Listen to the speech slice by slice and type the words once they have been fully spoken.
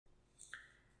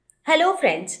Hello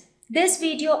friends, this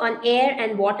video on air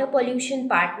and water pollution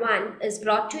part 1 is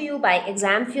brought to you by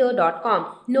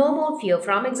examfear.com. No more fear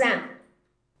from exam.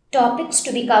 Topics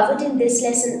to be covered in this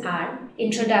lesson are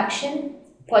introduction,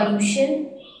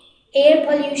 pollution, air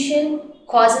pollution,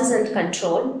 causes and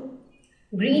control,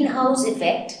 greenhouse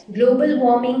effect, global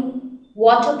warming,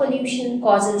 water pollution,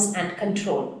 causes and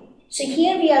control. So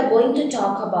here we are going to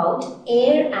talk about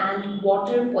air and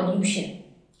water pollution.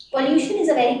 Pollution is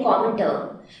a very common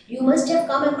term. You must have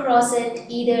come across it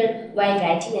either while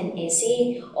writing an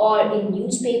essay or in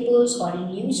newspapers or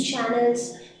in news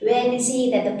channels where they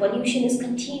say that the pollution is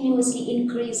continuously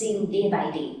increasing day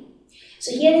by day.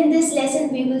 So here in this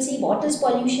lesson we will see what is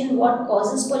pollution, what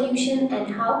causes pollution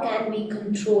and how can we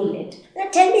control it. Now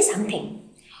tell me something.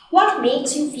 What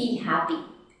makes you feel happy?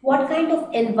 What kind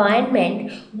of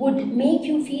environment would make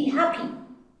you feel happy?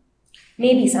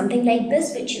 Maybe something like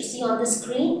this which you see on the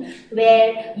screen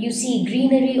where you see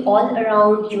greenery all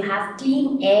around, you have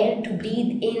clean air to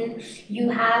breathe in, you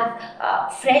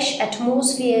have fresh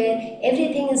atmosphere,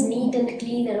 everything is neat and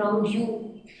clean around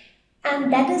you.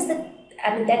 And that is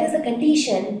the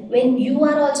condition when you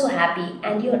are also happy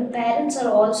and your parents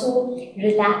are also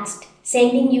relaxed,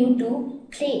 sending you to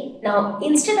play. Now,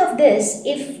 instead of this,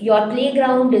 if your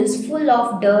playground is full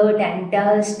of dirt and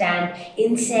dust and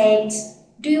insects,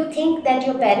 do you think that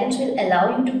your parents will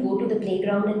allow you to go to the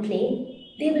playground and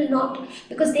play? They will not,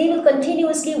 because they will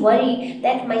continuously worry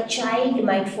that my child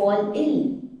might fall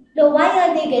ill. Now, why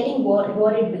are they getting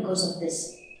worried because of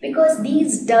this? Because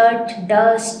these dirt,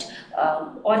 dust,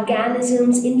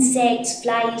 organisms, insects,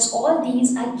 flies, all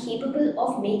these are capable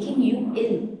of making you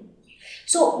ill.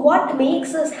 So what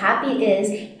makes us happy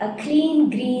is a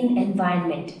clean, green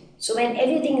environment. So when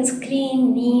everything is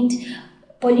clean, neat,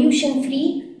 pollution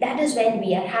free, that is when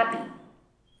we are happy.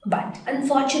 But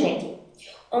unfortunately,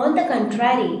 on the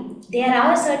contrary, there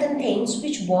are certain things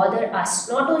which bother us,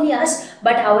 not only us,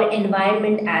 but our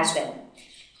environment as well.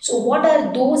 So what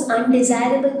are those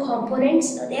undesirable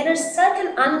components? There are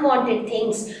certain unwanted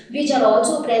things which are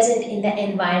also present in the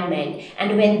environment,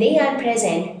 and when they are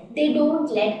present, they don't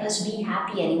let us be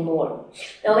happy anymore.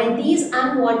 Now when these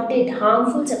unwanted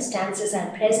harmful substances are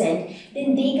present,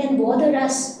 then they can bother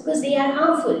us because they are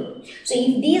harmful. So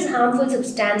if these harmful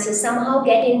substances somehow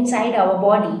get inside our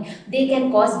body, they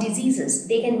can cause diseases,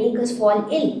 they can make us fall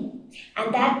ill.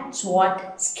 And that's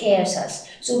what scares us.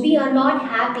 So we are not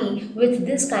happy with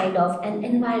this kind of an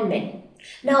environment.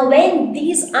 Now, when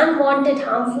these unwanted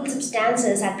harmful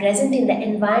substances are present in the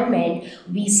environment,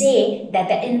 we say that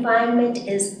the environment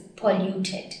is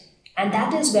polluted. And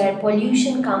that is where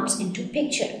pollution comes into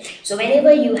picture. So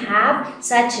whenever you have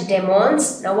such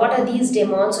demons, now what are these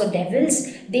demons or devils?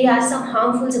 They are some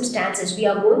harmful substances. We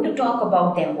are going to talk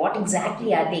about them. What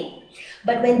exactly are they?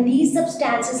 But when these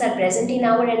substances are present in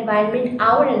our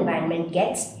environment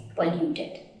gets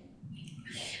polluted.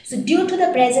 So due to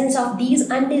the presence of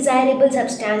these undesirable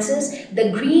substances,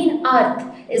 the green earth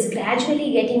is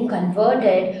gradually getting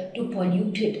converted to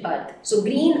polluted earth. So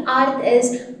green earth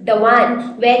is the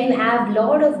one where you have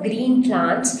lot of green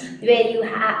plants, where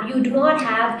you do not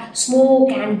have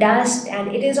smoke and dust,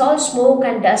 and it is all smoke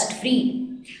and dust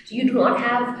free. So you do not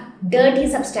have dirty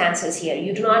substances here,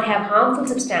 you do not have harmful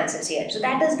substances here. So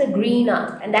that is the green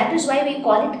earth, and that is why we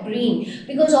call it green,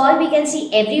 because all we can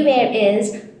see everywhere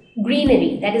is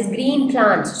greenery, that is green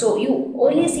plants. So you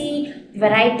only see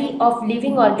variety of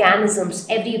living organisms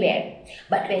everywhere.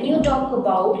 But when you talk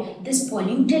about this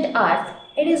polluted earth,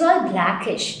 it is all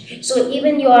blackish. So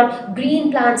even your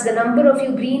green plants, the number of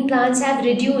your green plants have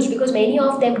reduced because many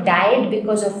of them died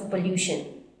because of pollution.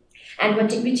 And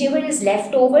whichever is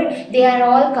left over, they are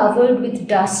all covered with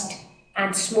dust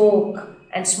and smoke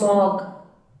and smog.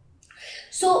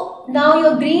 So now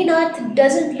your green earth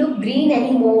doesn't look green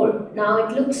anymore. Now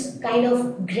it looks kind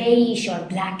of grayish or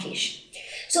blackish.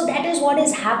 So that is what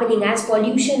is happening as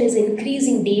pollution is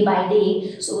increasing day by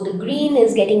day. So the green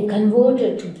is getting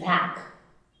converted to black.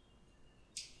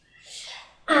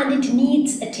 And it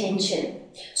needs attention.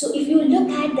 So if you look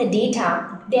at the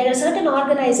data, there are certain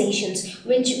organizations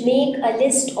which make a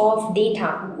list of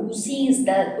data, who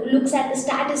looks at the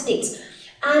statistics.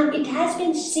 And it has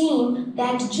been seen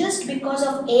that just because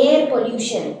of air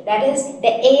pollution, that is the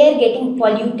air getting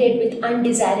polluted with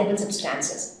undesirable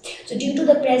substances. So due to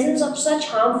the presence of such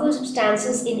harmful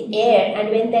substances in air, and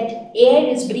when that air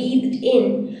is breathed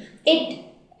in, it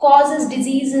causes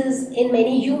diseases in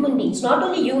many human beings, not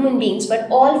only human beings, but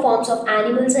all forms of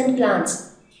animals and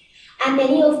plants. And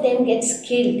many of them gets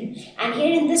killed. And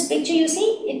here in this picture you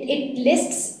see, it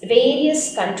lists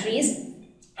various countries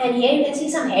And here you can see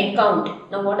some head count.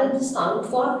 Now what does this count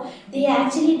for? They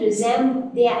actually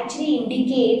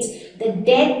indicates the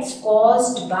deaths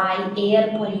caused by air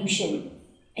pollution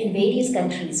in various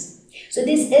countries. So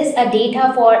this is a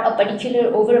data for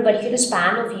over a particular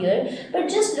span of year, but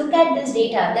just look at this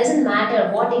data. It doesn't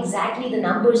matter what exactly the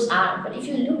numbers are, but if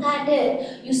you look at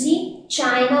it, you see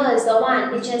China is the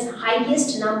one which has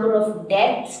highest number of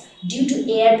deaths due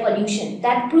to air pollution.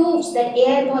 That proves that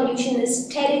air pollution is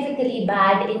terrifically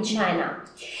bad in China.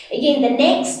 Again, the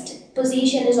next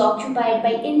position is occupied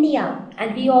by India,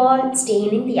 and we all stay in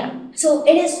India. So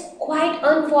it is quite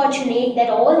unfortunate that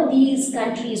all these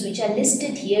countries which are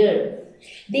listed here,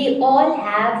 they all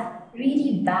have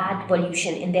really bad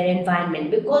pollution in their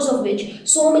environment, because of which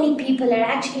so many people are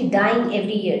actually dying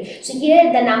every year. So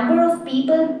here the number of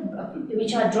people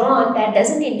which are drawn, that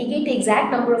doesn't indicate the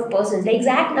exact number of persons. The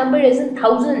exact number is in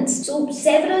thousands. So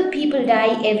several people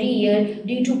die every year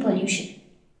due to pollution.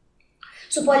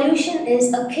 So pollution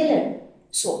is a killer.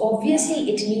 So obviously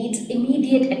it needs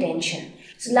immediate attention.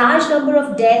 So large number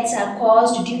of deaths are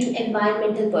caused due to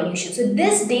environmental pollution. So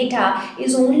this data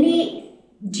is only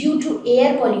due to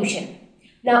air pollution.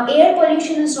 Now air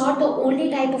pollution is not the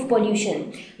only type of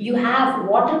pollution. You have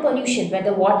water pollution, where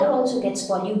the water also gets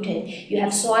polluted. You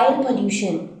have soil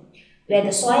pollution, where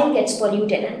the soil gets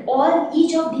polluted, and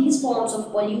each of these forms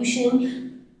of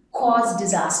pollution cause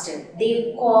disaster.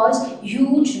 They cause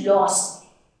huge loss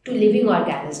to living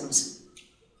organisms.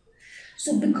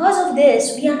 So because of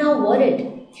this, we are now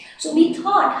worried. So we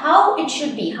thought how it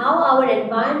should be, how our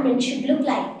environment should look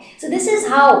like. So this is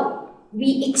how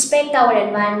we expect our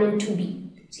environment to be.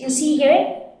 So you see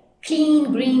here,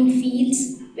 clean green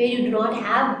fields where you do not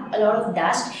have a lot of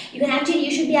dust. You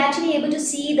should be actually able to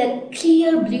see the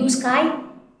clear blue sky.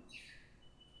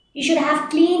 You should have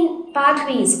clean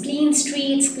pathways, clean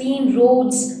streets, clean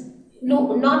roads.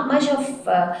 No, not much of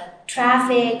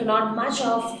traffic, not much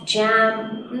of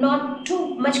jam, not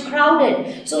too much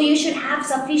crowded. So you should have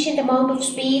sufficient amount of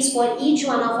space for each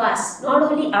one of us, not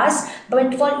only us,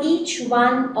 but for each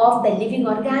one of the living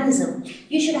organism.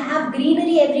 You should have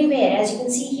greenery everywhere, as you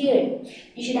can see here.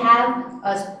 You should have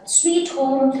a sweet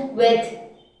home with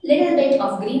little bit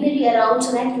of greenery around,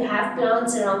 so that you have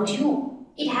plants around you.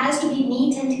 It has to be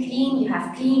neat and clean. You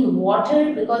have clean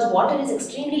water, because water is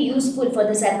extremely useful for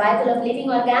the survival of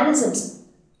living organisms.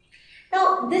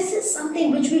 Now, this is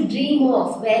something which we dream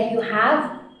of, where you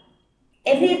have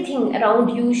everything around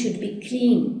you should be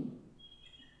clean.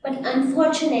 But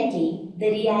unfortunately, the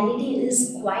reality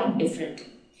is quite different.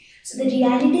 So the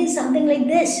reality is something like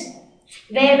this,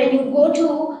 where when you go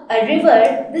to a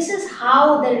river, this is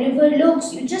how the river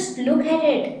looks. You just look at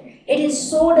it. It is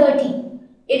so dirty.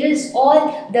 It is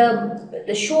all,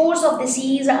 the shores of the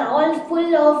seas are all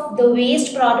full of the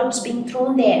waste products being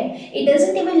thrown there. It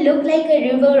doesn't even look like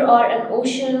a river or an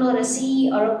ocean or a sea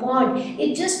or a pond.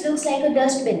 It just looks like a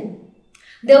dustbin.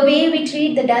 The way we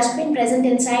treat the dustbin present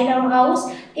inside our house,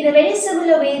 in a very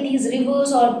similar way, these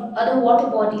rivers or other water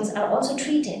bodies are also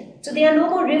treated. So they are no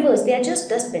more rivers, they are just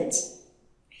dustbins.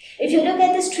 If you look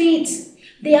at the streets,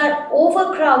 they are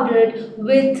overcrowded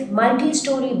with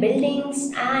multi-story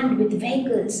buildings and with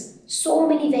vehicles. So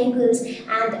many vehicles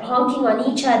and honking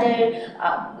on each other.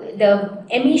 The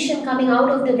emission coming out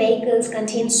of the vehicles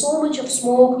contains so much of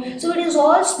smoke. So it is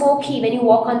all smoky when you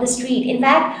walk on the street. In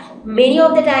fact, many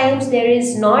of the times there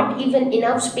is not even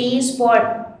enough space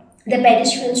for the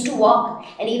pedestrians to walk.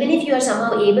 And even if you are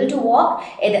somehow able to walk,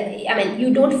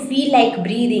 you don't feel like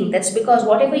breathing. That's because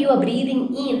whatever you are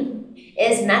breathing in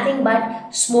is nothing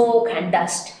but smoke and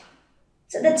dust.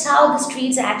 So that's how the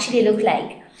streets actually look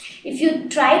like. If you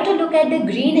try to look at the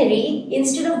greenery,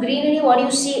 instead of greenery, what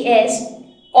you see is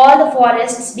all the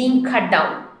forests being cut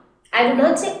down. I would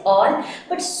not say all,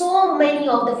 but so many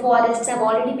of the forests have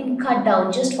already been cut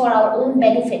down just for our own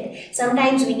benefit.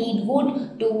 Sometimes we need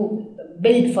wood to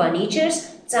build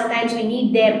furnitures. Sometimes we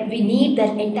need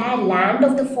that entire land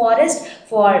of the forest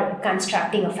for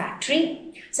constructing a factory.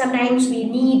 Sometimes we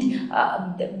need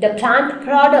the plant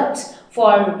products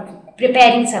for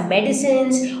preparing some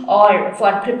medicines or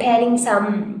for preparing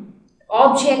some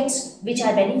objects which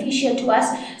are beneficial to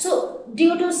us. So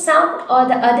due to some or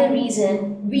the other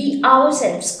reason, we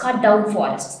ourselves cut down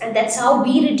forests, and that's how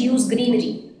we reduce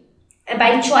greenery. And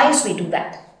by choice we do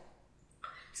that.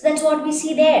 So that's what we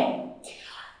see there.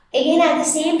 Again, at the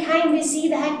same time, we see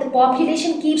that the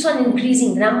population keeps on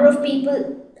increasing. The number of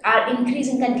people are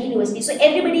increasing continuously. So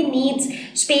everybody needs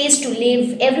space to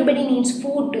live, everybody needs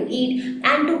food to eat,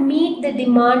 and to meet the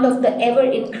demand of the ever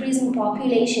increasing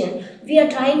population, we are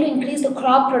trying to increase the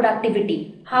crop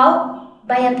productivity. How?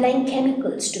 By applying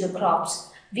chemicals to the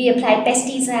crops. We apply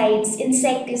pesticides,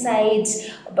 insecticides,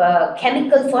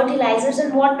 chemical fertilizers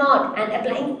and whatnot, and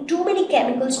applying too many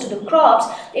chemicals to the crops,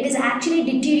 it is actually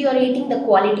deteriorating the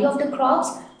quality of the crops.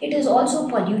 It is also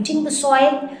polluting the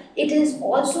soil. It is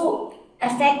also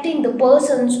affecting the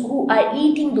persons who are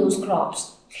eating those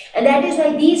crops. And that is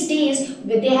why these days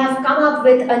they have come up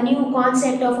with a new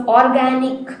concept of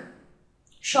organic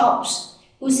shops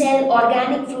who sell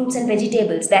organic fruits and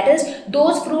vegetables. That is,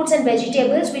 those fruits and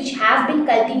vegetables which have been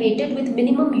cultivated with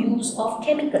minimum use of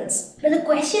chemicals. But the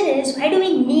question is, why do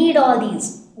we need all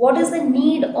these? What is the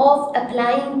need of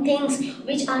applying things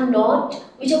which are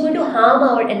going to harm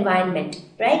our environment,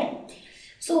 right?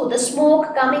 So the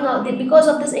smoke coming out, because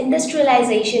of this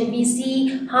industrialization, we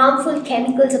see harmful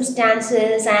chemical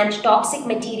substances and toxic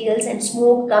materials and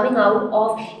smoke coming out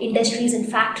of industries and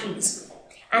factories.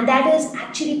 And that is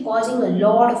actually causing a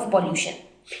lot of pollution.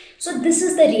 So this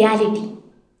is the reality.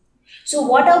 So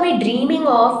what are we dreaming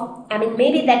of? I mean,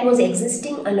 maybe that was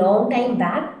existing a long time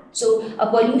back. So a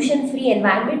pollution-free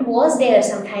environment was there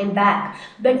some time back.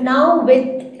 But now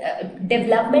with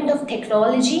development of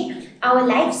technology, our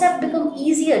lives have become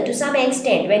easier to some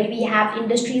extent when we have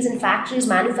industries and factories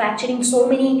manufacturing so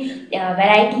many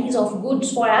varieties of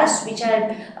goods for us which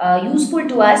are useful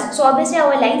to us. So obviously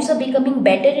our lives are becoming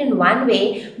better in one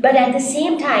way, but at the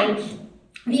same time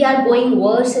we are going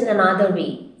worse in another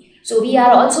way. So we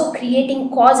are also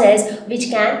creating causes which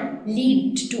can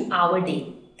lead to our death.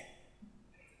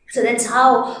 So that's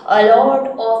how a lot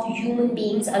of human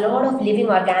beings, a lot of living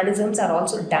organisms are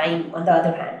also dying on the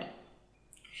other hand.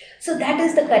 So that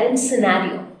is the current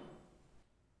scenario.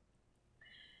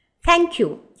 Thank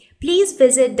you. Please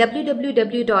visit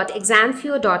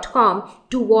www.examfear.com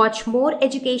to watch more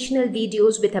educational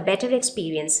videos with a better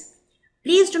experience.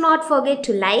 Please do not forget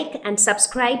to like and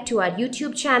subscribe to our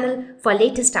YouTube channel for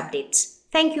latest updates.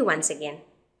 Thank you once again.